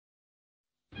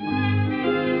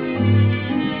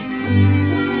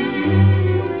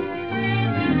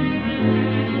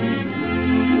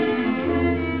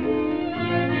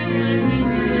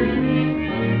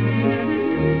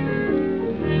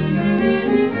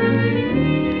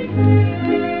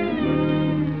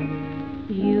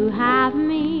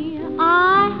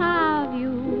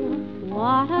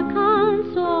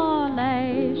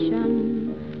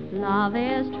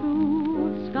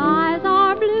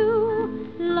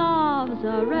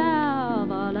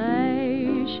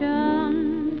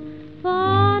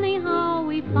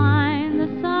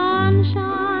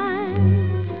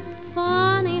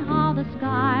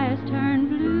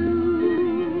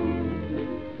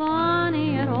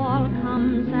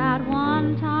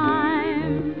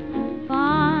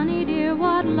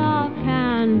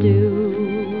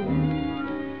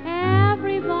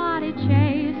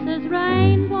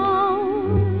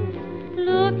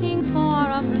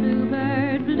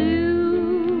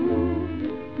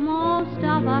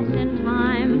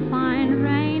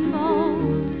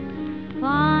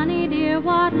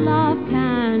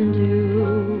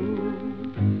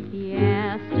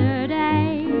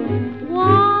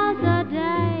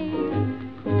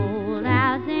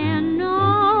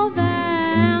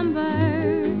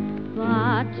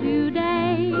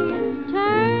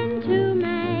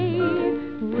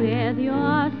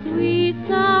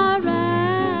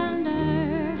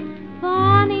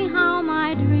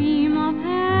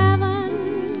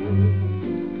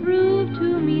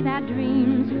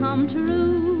come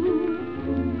true.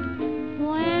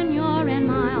 When you're in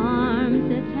my arms,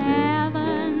 it's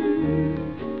heaven.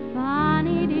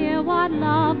 Funny, dear, what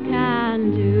love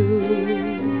can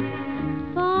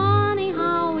do. Funny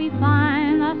how we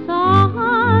find the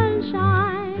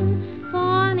sunshine.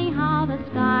 Funny how the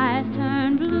skies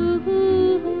turn blue.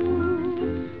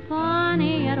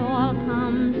 Funny it all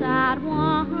comes at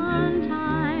one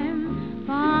time.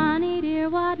 Funny, dear,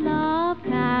 what love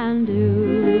can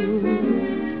do.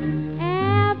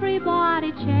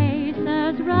 Everybody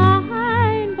chases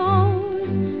rainbows,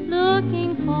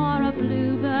 looking for a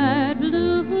bluebird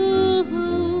blue.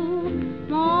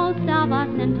 Most of us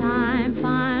in time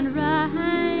find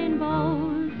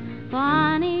rainbows.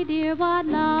 Funny, dear, what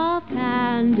love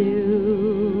can do.